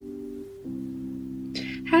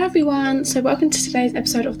Hello everyone, so welcome to today's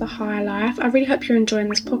episode of The Higher Life. I really hope you're enjoying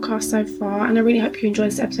this podcast so far, and I really hope you enjoy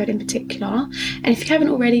this episode in particular. And if you haven't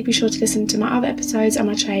already, be sure to listen to my other episodes and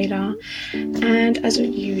my trailer. And as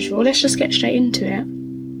usual, let's just get straight into it.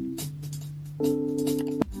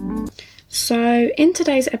 So in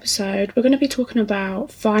today's episode, we're going to be talking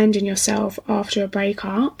about finding yourself after a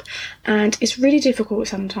breakup, and it's really difficult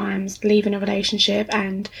sometimes leaving a relationship,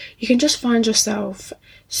 and you can just find yourself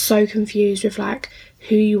so confused with like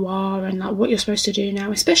who you are and like what you're supposed to do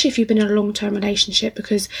now, especially if you've been in a long-term relationship,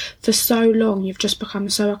 because for so long you've just become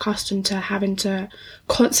so accustomed to having to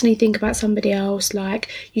constantly think about somebody else. Like,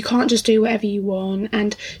 you can't just do whatever you want,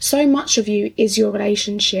 and so much of you is your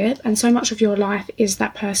relationship, and so much of your life is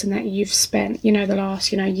that person that you've spent, the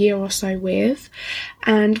last, year or so with.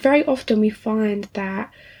 And very often we find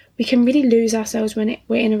that we can really lose ourselves when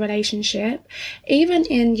we're in a relationship, even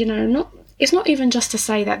in, it's not even just to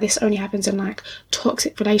say that this only happens in like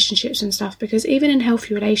toxic relationships and stuff, because even in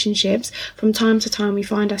healthy relationships, from time to time we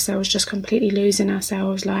find ourselves just completely losing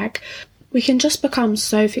ourselves. Like, we can just become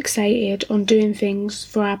so fixated on doing things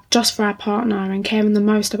for our partner and caring the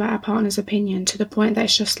most about our partner's opinion, to the point that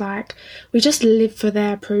it's just like we just live for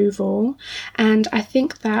their approval. And I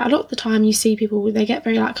think that a lot of the time you see people, they get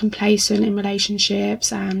very like complacent in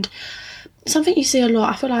relationships, and something you see a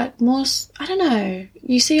lot, I feel like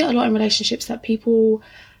you see it a lot in relationships, that people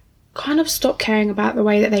kind of stop caring about the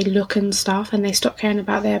way that they look and stuff, and they stop caring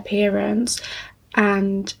about their appearance.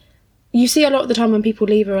 And you see a lot of the time when people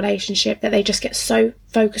leave a relationship that they just get so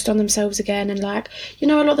focused on themselves again, and like, a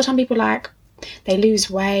lot of the time people like, they lose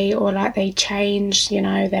weight, or like they change,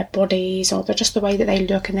 their bodies, or just the way that they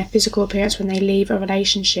look and their physical appearance when they leave a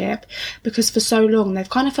relationship, because for so long they've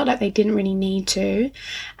kind of felt like they didn't really need to.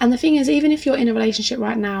 And the thing is, even if you're in a relationship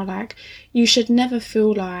right now, like, you should never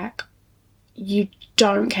feel like you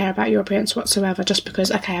don't care about your appearance whatsoever, just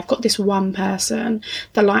because, okay, I've got this one person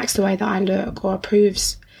that likes the way that I look, or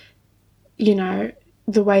approves,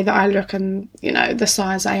 the way that I look and, the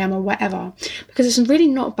size I am or whatever. Because it's really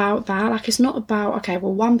not about that. Like, it's not about, okay,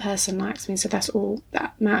 well, one person likes me, so that's all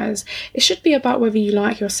that matters. It should be about whether you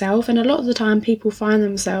like yourself. And a lot of the time people find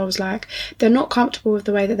themselves like they're not comfortable with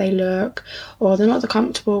the way that they look, or they're not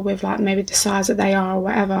comfortable with like maybe the size that they are or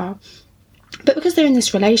whatever. But because they're in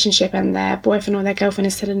this relationship and their boyfriend or their girlfriend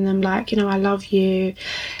is telling them like, I love you,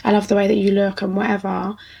 I love the way that you look and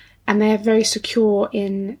whatever, and they're very secure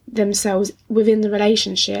in themselves within the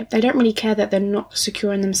relationship, they don't really care that they're not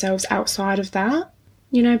secure in themselves outside of that.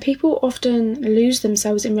 People often lose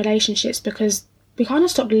themselves in relationships because we kind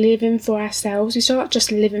of stop living for ourselves. We start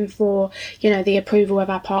just living for, the approval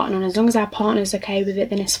of our partner, and as long as our partner's okay with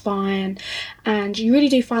it, then it's fine. And you really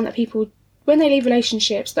do find that people, when they leave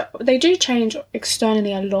relationships, that they do change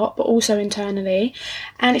externally a lot, but also internally.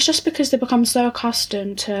 And it's just because they become so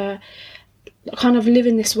accustomed to kind of live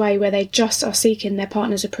in this way where they just are seeking their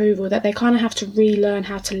partner's approval, that they kind of have to relearn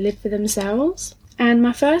how to live for themselves. And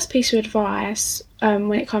my first piece of advice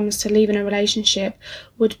when it comes to leaving a relationship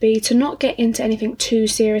would be to not get into anything too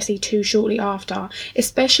seriously too shortly after,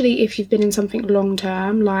 especially if you've been in something long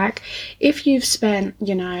term. Like, if you've spent,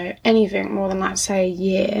 anything more than, like, say, a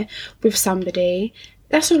year with somebody,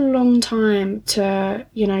 that's a long time to,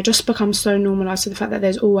 just become so normalised to the fact that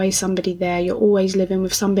there's always somebody there. You're always living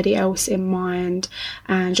with somebody else in mind,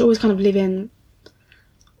 and you're always kind of living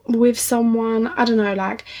with someone. I don't know,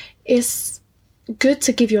 like, it's good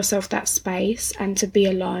to give yourself that space and to be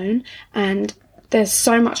alone, and there's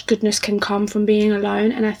so much goodness can come from being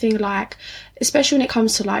alone. And I think, like, especially when it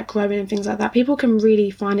comes to like growing and things like that, people can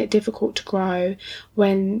really find it difficult to grow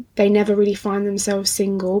when they never really find themselves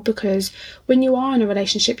single, because when you are in a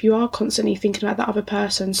relationship, you are constantly thinking about the other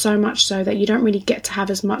person, so much so that you don't really get to have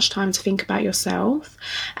as much time to think about yourself.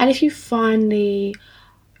 And if you finally,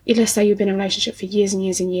 let's say you've been in a relationship for years and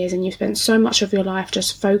years and years, and you've spent so much of your life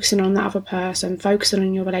just focusing on that other person, focusing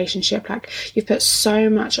on your relationship, like, you've put so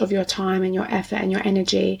much of your time and your effort and your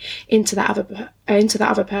energy into that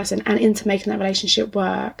other person and into making that relationship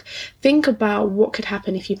work. Think about what could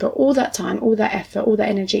happen if you put all that time, all that effort, all that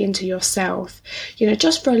energy into yourself,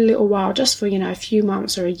 just for a little while, just for, a few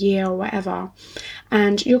months or a year or whatever.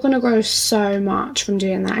 And you're going to grow so much from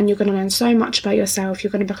doing that, and you're going to learn so much about yourself.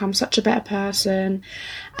 You're going to become such a better person,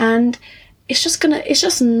 and it's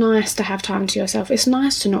just nice to have time to yourself. It's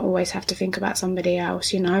nice to not always have to think about somebody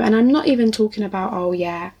else, And I'm not even talking about, oh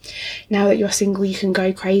yeah, now that you're single, you can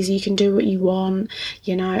go crazy, you can do what you want,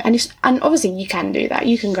 and obviously you can do that.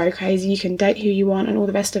 You can go crazy, you can date who you want and all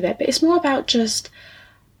the rest of it. But it's more about just,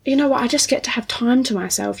 I just get to have time to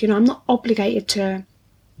myself. I'm not obligated to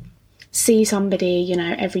see somebody, you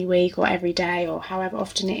know, every week or every day or however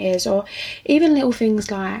often it is, or even little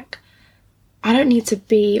things like I don't need to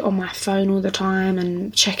be on my phone all the time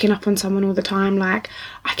and checking up on someone all the time. Like,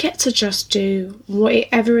 I get to just do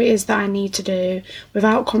whatever it is that I need to do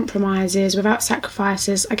without compromises, without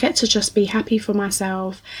sacrifices. I get to just be happy for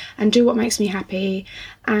myself and do what makes me happy.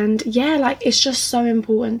 And yeah, like, it's just so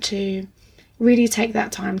important to really take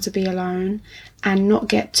that time to be alone and not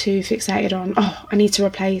get too fixated on, oh, I need to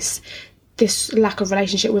replace this lack of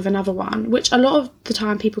relationship with another one, which a lot of the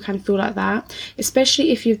time people can feel like that, especially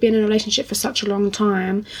if you've been in a relationship for such a long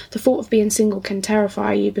time. The thought of being single can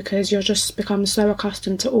terrify you because you're just become so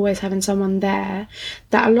accustomed to always having someone there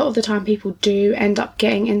that a lot of the time people do end up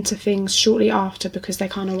getting into things shortly after because they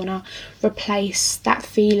kind of want to replace that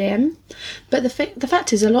feeling. But the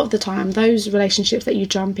fact is, a lot of the time those relationships that you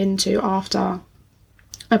jump into after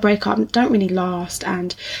a breakup don't really last,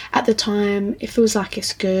 and at the time it feels like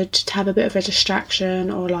it's good to have a bit of a distraction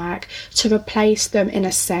or like to replace them in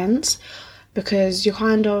a sense, because you're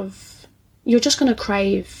just going to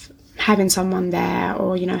crave having someone there,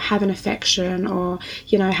 or, you know, having affection, or,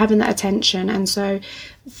 you know, having that attention. And so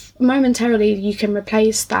momentarily you can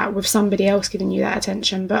replace that with somebody else giving you that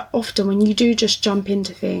attention, but often when you do just jump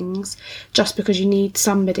into things just because you need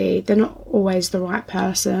somebody, they're not always the right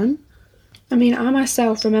person. I mean, I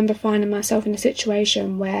myself remember finding myself in a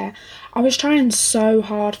situation where I was trying so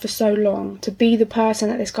hard for so long to be the person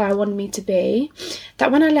that this guy wanted me to be,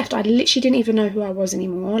 that when I left, I literally didn't even know who I was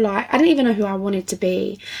anymore. Like, I didn't even know who I wanted to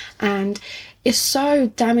be. And it's so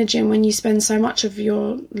damaging when you spend so much of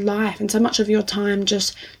your life and so much of your time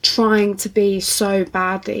just trying to be so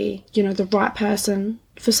badly, you know, the right person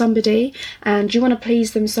for somebody, and you want to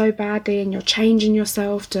please them so badly, and you're changing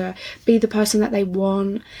yourself to be the person that they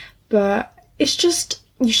want. But it's just,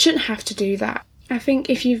 you shouldn't have to do that. I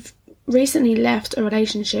think if you've recently left a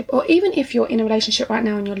relationship, or even if you're in a relationship right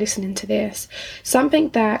now and you're listening to this, something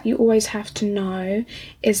that you always have to know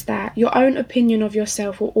is that your own opinion of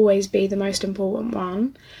yourself will always be the most important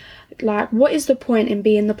one. Like, what is the point in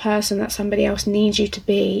being the person that somebody else needs you to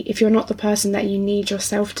be if you're not the person that you need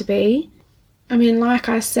yourself to be? I mean, like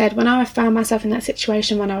I said, when I found myself in that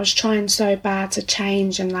situation when I was trying so bad to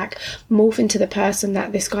change and like morph into the person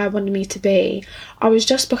that this guy wanted me to be, I was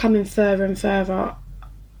just becoming further and further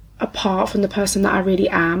apart from the person that I really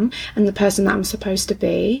am and the person that I'm supposed to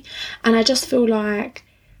be. And I just feel like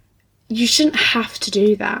you shouldn't have to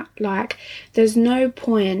do that. Like, there's no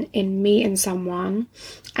point in meeting someone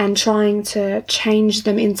and trying to change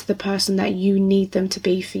them into the person that you need them to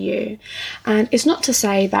be for you. And it's not to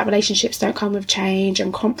say that relationships don't come with change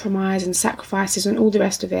and compromise and sacrifices and all the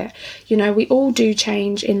rest of it. You know, we all do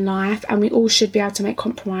change in life, and we all should be able to make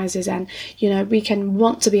compromises, and, you know, we can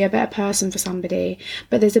want to be a better person for somebody.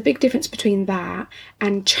 But there's a big difference between that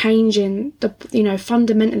and changing the, you know,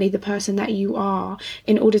 fundamentally the person that you are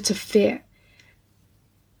in order to fit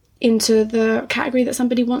into the category that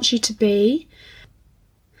somebody wants you to be.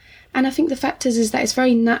 And I think the fact is that it's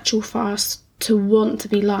very natural for us to want to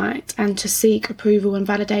be liked and to seek approval and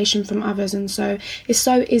validation from others. And so it's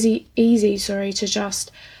so easy to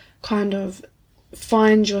just kind of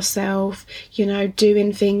find yourself, you know,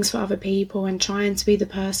 doing things for other people and trying to be the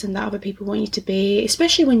person that other people want you to be,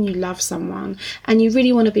 especially when you love someone and you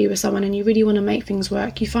really want to be with someone and you really want to make things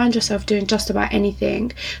work. You find yourself doing just about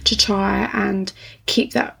anything to try and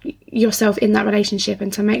keep that yourself in that relationship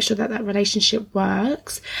and to make sure that that relationship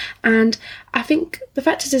works. And I think the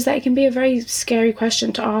fact is that it can be a very scary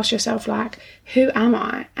question to ask yourself, like, who am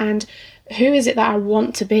I? And who is it that I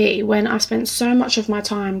want to be when I've spent so much of my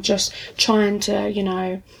time just trying to, you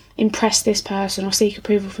know, impress this person or seek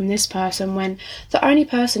approval from this person, when the only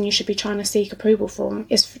person you should be trying to seek approval from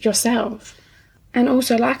is yourself. And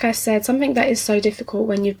also, like I said, something that is so difficult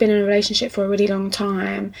when you've been in a relationship for a really long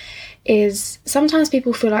time is sometimes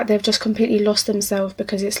people feel like they've just completely lost themselves,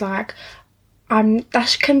 because it's like,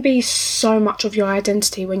 that can be so much of your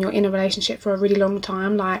identity when you're in a relationship for a really long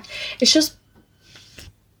time. Like, it's just,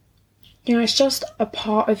 you know, it's just a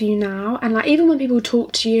part of you now. And like, even when people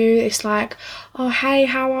talk to you, it's like, oh, hey,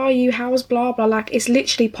 how are you? How's blah, blah. Like, it's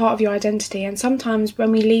literally part of your identity. And sometimes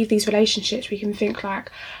when we leave these relationships, we can think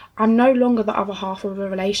like, I'm no longer the other half of a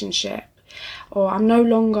relationship, or I'm no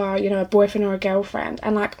longer, you know, a boyfriend or a girlfriend.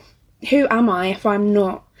 And like, who am I if I'm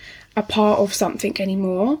not a part of something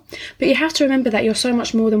anymore? But you have to remember that you're so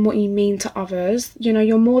much more than what you mean to others. You know,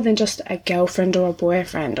 you're more than just a girlfriend or a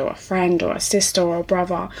boyfriend or a friend or a sister or a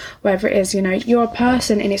brother, whatever it is. You know, you're a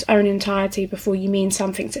person in its own entirety before you mean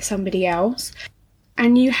something to somebody else.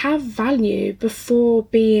 and you have value before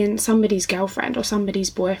being somebody's girlfriend or somebody's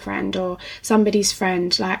boyfriend or somebody's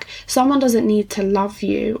friend. Like, someone doesn't need to love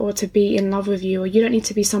you or to be in love with you, or you don't need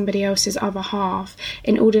to be somebody else's other half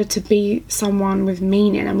in order to be someone with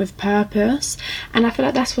meaning and with purpose. And I feel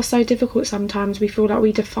like that's what's so difficult sometimes. We feel like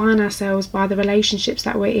we define ourselves by the relationships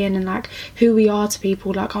that we're in and like who we are to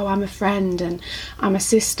people, like, oh, I'm a friend and I'm a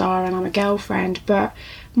sister and I'm a girlfriend, but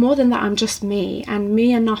more than that, I'm just me, and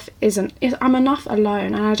me enough I'm enough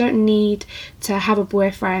alone, and I don't need to have a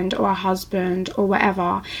boyfriend or a husband or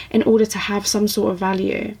whatever in order to have some sort of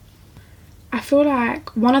value. I feel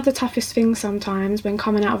like one of the toughest things sometimes when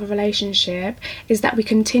coming out of a relationship is that we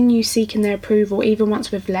continue seeking their approval even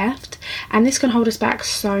once we've left, and this can hold us back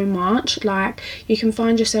so much. Like, you can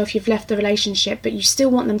find yourself, you've left the relationship, but you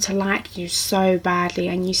still want them to like you so badly,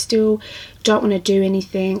 and you still don't want to do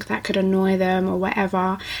anything that could annoy them or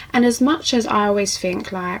whatever. And as much as I always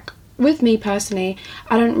think, like, with me personally,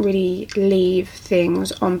 I don't really leave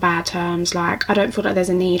things on bad terms. Like, I don't feel like there's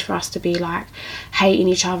a need for us to be like hating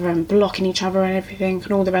each other and blocking each other and everything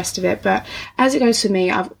and all the rest of it. But as it goes for me,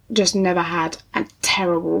 I've just never had a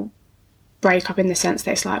terrible breakup in the sense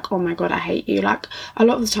that it's like, oh my god, I hate you. Like, a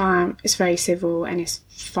lot of the time it's very civil and it's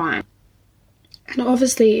fine. And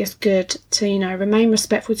obviously it's good to, you know, remain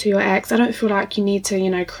respectful to your ex. I don't feel like you need to, you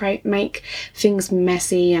know, make things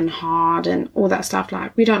messy and hard and all that stuff.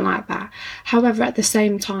 Like, we don't like that. However, at the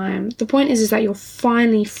same time, the point is that you're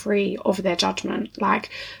finally free of their judgment. Like,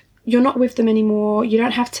 you're not with them anymore. You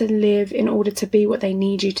don't have to live in order to be what they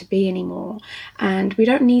need you to be anymore. And we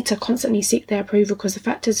don't need to constantly seek their approval, because the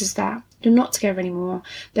fact is that you're not together anymore.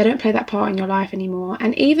 They don't play that part in your life anymore.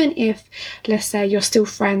 And even if, let's say, you're still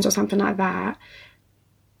friends or something like that,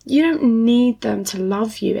 you don't need them to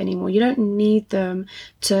love you anymore. You don't need them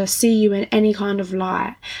to see you in any kind of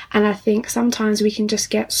light. And I think sometimes we can just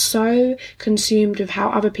get so consumed with how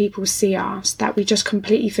other people see us that we just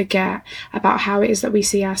completely forget about how it is that we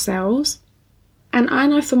see ourselves. And I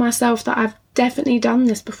know for myself that I've definitely done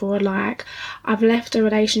this before. Like, I've left a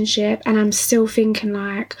relationship and I'm still thinking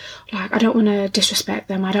like I don't want to disrespect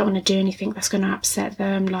them, I don't want to do anything that's going to upset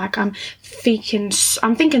them. Like, I'm thinking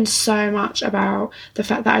so much about the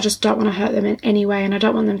fact that I just don't want to hurt them in any way, and I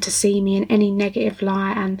don't want them to see me in any negative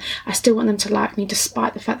light, and I still want them to like me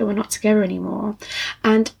despite the fact that we're not together anymore.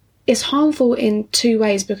 And it's harmful in two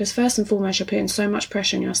ways, because first and foremost, you're putting so much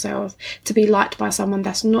pressure on yourself to be liked by someone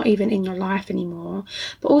that's not even in your life anymore.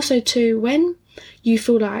 But also too, when you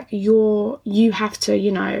feel like you have to,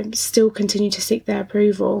 you know, still continue to seek their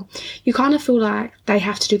approval, you kind of feel like they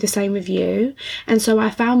have to do the same with you. And so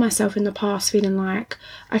I found myself in the past feeling like,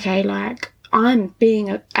 okay, like, I'm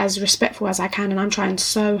being as respectful as I can and I'm trying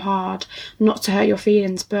so hard not to hurt your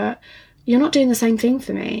feelings, but you're not doing the same thing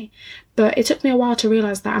for me. But it took me a while to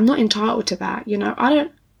realise that I'm not entitled to that. You know, I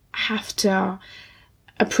don't have to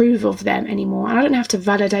approve of them anymore. I don't have to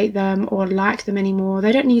validate them or like them anymore.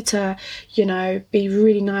 They don't need to, you know, be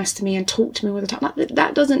really nice to me and talk to me all the time. Like,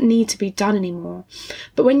 that doesn't need to be done anymore.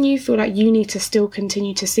 But when you feel like you need to still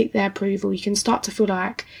continue to seek their approval, you can start to feel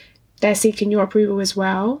like they're seeking your approval as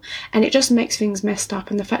well, and it just makes things messed up.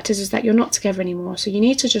 And the fact is that you're not together anymore, so you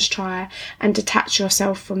need to just try and detach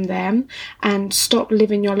yourself from them and stop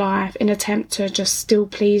living your life in attempt to just still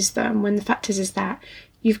please them, when the fact is that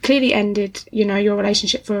you've clearly ended, you know, your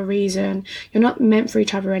relationship for a reason. You're not meant for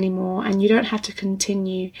each other anymore, and you don't have to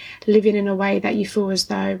continue living in a way that you feel as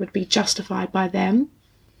though would be justified by them.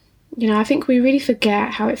 You know, I think we really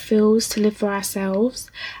forget how it feels to live for ourselves,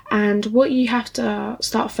 and what you have to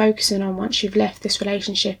start focusing on once you've left this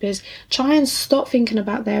relationship is try and stop thinking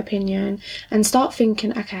about their opinion and start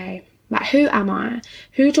thinking, okay, like, who am I?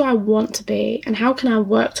 Who do I want to be? And how can I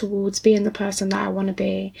work towards being the person that I want to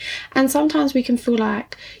be? And sometimes we can feel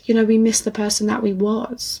like, you know, we miss the person that we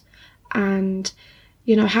was, and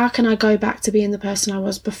you know, how can I go back to being the person I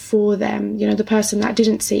was before them? You know, the person that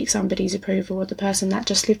didn't seek somebody's approval, or the person that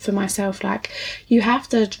just lived for myself. Like, you have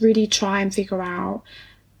to really try and figure out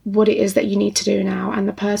what it is that you need to do now, and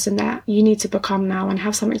the person that you need to become now, and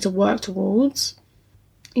have something to work towards.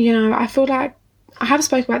 You know, I feel like, I have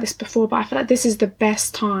spoken about this before, but I feel like this is the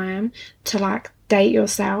best time to, like, date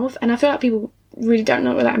yourself. And I feel like people really don't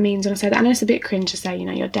know what that means when I say that. I know it's a bit cringe to say, you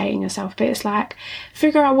know, you're dating yourself, but it's like,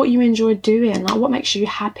 figure out what you enjoy doing, like what makes you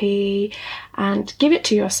happy, and give it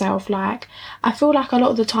to yourself. Like, I feel like a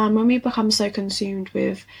lot of the time when we become so consumed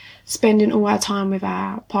with spending all our time with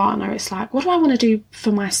our partner, it's like, what do I want to do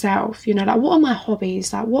for myself? You know, like, what are my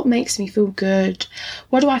hobbies? Like, what makes me feel good?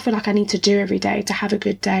 What do I feel like I need to do every day to have a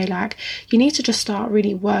good day? Like, you need to just start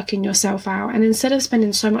really working yourself out. And instead of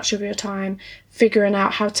spending so much of your time figuring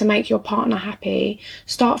out how to make your partner happy,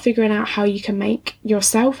 start figuring out how you can make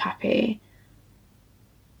yourself happy.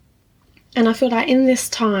 And I feel like in this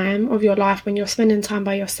time of your life, when you're spending time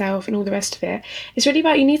by yourself and all the rest of it, it's really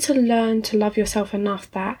about, you need to learn to love yourself enough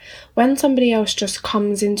that when somebody else just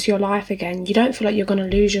comes into your life again, you don't feel like you're going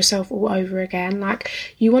to lose yourself all over again. Like,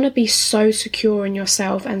 you want to be so secure in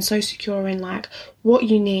yourself and so secure in like what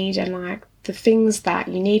you need and like the things that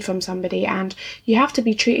you need from somebody. And you have to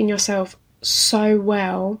be treating yourself so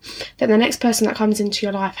well that the next person that comes into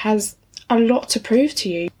your life has a lot to prove to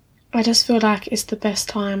you. I just feel like it's the best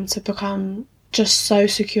time to become just so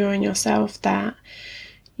secure in yourself that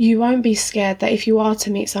you won't be scared that if you are to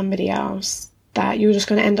meet somebody else, that you're just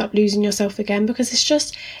going to end up losing yourself again, because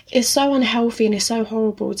it's so unhealthy and it's so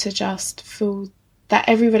horrible to just feel that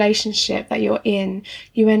every relationship that you're in,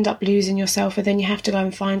 you end up losing yourself and then you have to go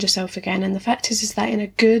and find yourself again. And the fact is that in a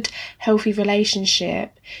good, healthy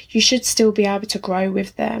relationship, you should still be able to grow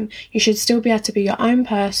with them. You should still be able to be your own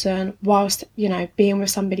person whilst, you know, being with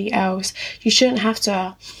somebody else. You shouldn't have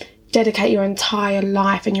to dedicate your entire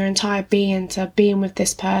life and your entire being to being with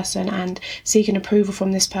this person and seeking approval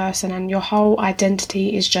from this person, and your whole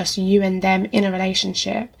identity is just you and them in a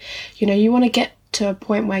relationship. You know, you want to get to a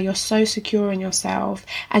point where you're so secure in yourself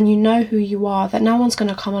and you know who you are that no one's going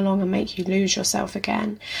to come along and make you lose yourself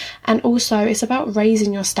again. And also, it's about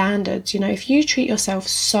raising your standards. You know, if you treat yourself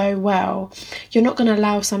so well, you're not going to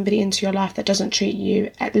allow somebody into your life that doesn't treat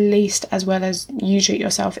you at least as well as you treat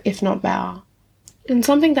yourself, if not better. And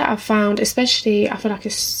something that I've found, especially I feel like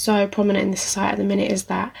is so prominent in this society at the minute, is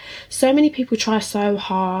that so many people try so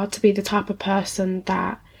hard to be the type of person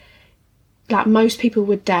that like most people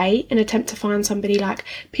would date and attempt to find somebody. Like,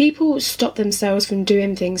 people stop themselves from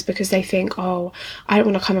doing things because they think, oh, I don't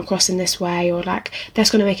want to come across in this way, or like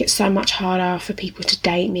that's going to make it so much harder for people to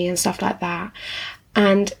date me and stuff like that.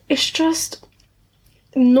 And it's just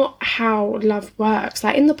not how love works.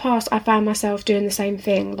 Like, in the past I found myself doing the same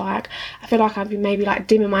thing. Like, I feel like I've been maybe like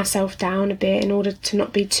dimming myself down a bit in order to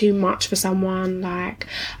not be too much for someone. Like,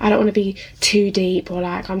 I don't want to be too deep, or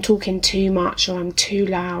like I'm talking too much, or I'm too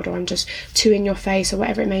loud, or I'm just too in your face, or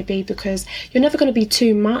whatever it may be, because you're never going to be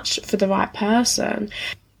too much for the right person.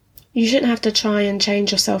 You shouldn't have to try and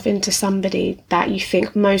change yourself into somebody that you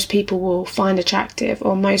think most people will find attractive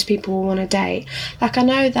or most people will want to date. Like, I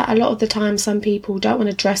know that a lot of the time some people don't want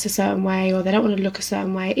to dress a certain way, or they don't want to look a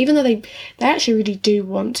certain way, even though they actually really do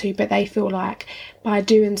want to, but they feel like by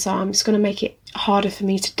doing so, I'm just going to make it harder for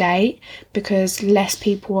me to date because less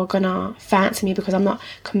people are going to fancy me because I'm not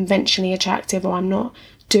conventionally attractive, or I'm not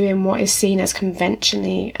doing what is seen as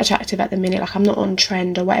conventionally attractive at the minute, like I'm not on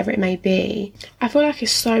trend or whatever it may be. I feel like it's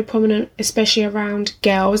so prominent, especially around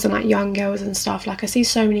girls and like young girls and stuff. Like, I see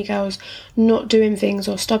so many girls not doing things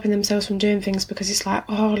or stopping themselves from doing things because it's like,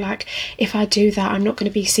 oh, like if I do that, I'm not going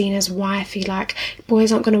to be seen as wifey, like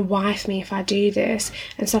boys aren't going to wife me if I do this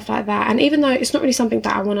and stuff like that. And even though it's not really something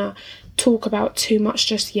that I want to talk about too much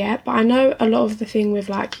just yet, but I know a lot of the thing with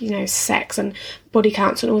like, you know, sex and body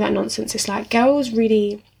counts and all that nonsense, it's like girls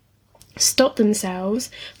really stop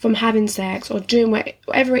themselves from having sex or doing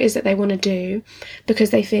whatever it is that they want to do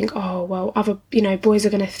because they think, oh well, other, you know, boys are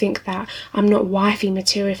going to think that I'm not wifey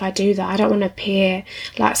material if I do that. I don't want to appear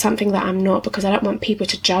like something that I'm not because I don't want people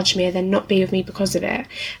to judge me and then not be with me because of it. And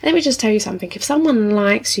let me just tell you something, if someone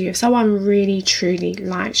likes you, if someone really truly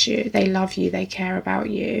likes you, they love you, they care about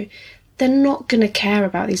you, they're not going to care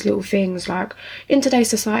about these little things. Like, in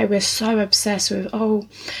today's society, we're so obsessed with, oh,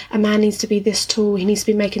 a man needs to be this tall, he needs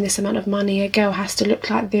to be making this amount of money, a girl has to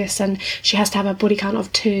look like this, and she has to have a body count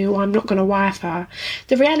of 2, or I'm not going to wife her.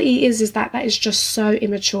 The reality is that is just so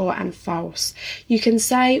immature and false. You can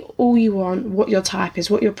say all you want, what your type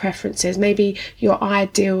is, what your preference is, maybe your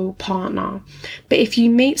ideal partner. But if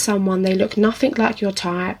you meet someone, they look nothing like your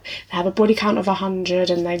type, they have a body count of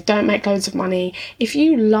 100, and they don't make loads of money, if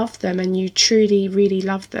you love them and you truly really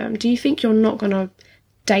love them, do you think you're not going to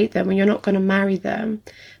date them, or you're not going to marry them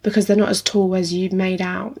because they're not as tall as you made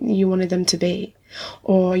out you wanted them to be?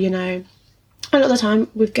 Or, you know, a lot of the time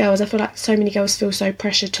with girls, I feel like so many girls feel so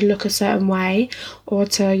pressured to look a certain way, or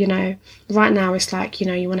to, you know, right now it's like, you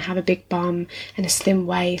know, you want to have a big bum and a slim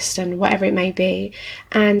waist and whatever it may be,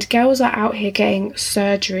 and girls are out here getting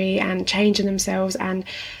surgery and changing themselves and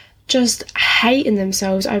just hating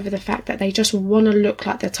themselves over the fact that they just want to look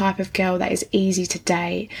like the type of girl that is easy to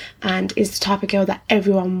date and is the type of girl that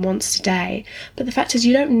everyone wants to date. But the fact is,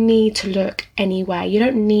 you don't need to look anywhere. You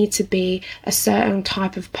don't need to be a certain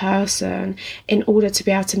type of person in order to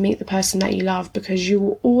be able to meet the person that you love, because you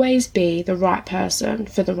will always be the right person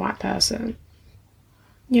for the right person.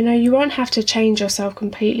 You know, you won't have to change yourself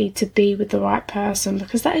completely to be with the right person,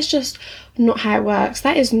 because that is just not how it works.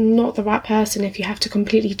 That is not the right person if you have to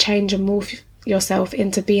completely change and morph yourself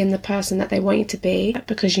into being the person that they want you to be.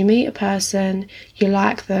 Because you meet a person, you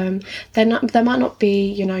like them, they might not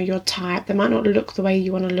be, you know, your type, they might not look the way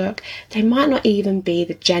you want to look, they might not even be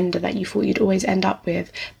the gender that you thought you'd always end up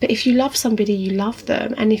with. But if you love somebody, you love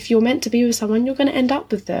them, and if you're meant to be with someone, you're going to end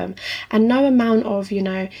up with them. And no amount of, you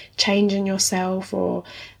know, changing yourself or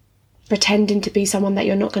pretending to be someone that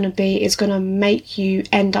you're not going to be is going to make you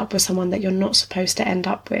end up with someone that you're not supposed to end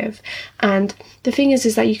up with. And the thing is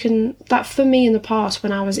that you can, that for me in the past,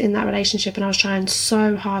 when I was in that relationship and I was trying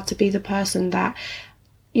so hard to be the person that,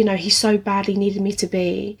 you know, he so badly needed me to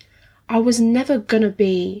be, I was never going to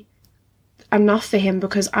be enough for him,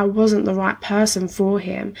 because I wasn't the right person for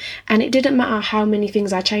him. And it didn't matter how many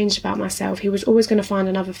things I changed about myself, he was always going to find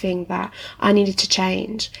another thing that I needed to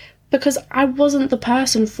change, because I wasn't the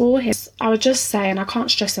person for him. I would just say, and I can't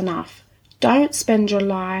stress enough, don't spend your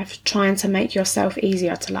life trying to make yourself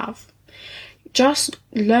easier to love. Just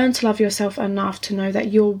learn to love yourself enough to know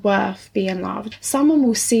that you're worth being loved. Someone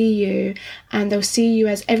will see you and they'll see you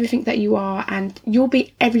as everything that you are, and you'll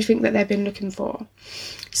be everything that they've been looking for.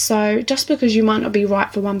 So just because you might not be right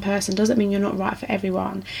for one person doesn't mean you're not right for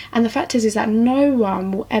everyone. And the fact is that no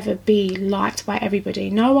one will ever be liked by everybody.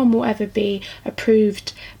 No one will ever be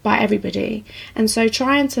approved by everybody. And so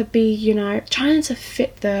trying to be, you know, trying to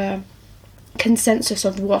fit the consensus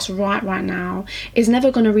of what's right now is never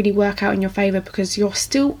going to really work out in your favour, because you're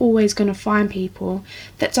still always going to find people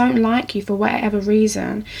that don't like you for whatever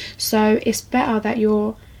reason. So it's better that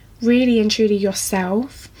you're really and truly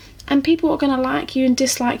yourself, and people are going to like you and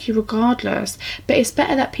dislike you regardless. But it's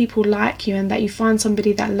better that people like you and that you find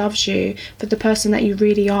somebody that loves you for the person that you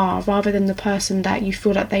really are, rather than the person that you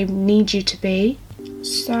feel that they need you to be.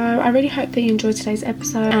 So I really hope that you enjoyed today's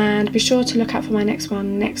episode, and be sure to look out for my next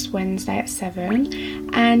one next Wednesday at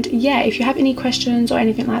 7. And yeah, if you have any questions or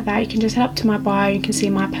anything like that, you can just head up to my bio. You can see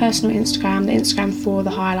my personal Instagram, the Instagram for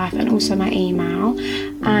The High Life, and also my email.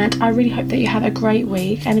 And I really hope that you have a great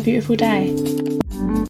week and a beautiful day.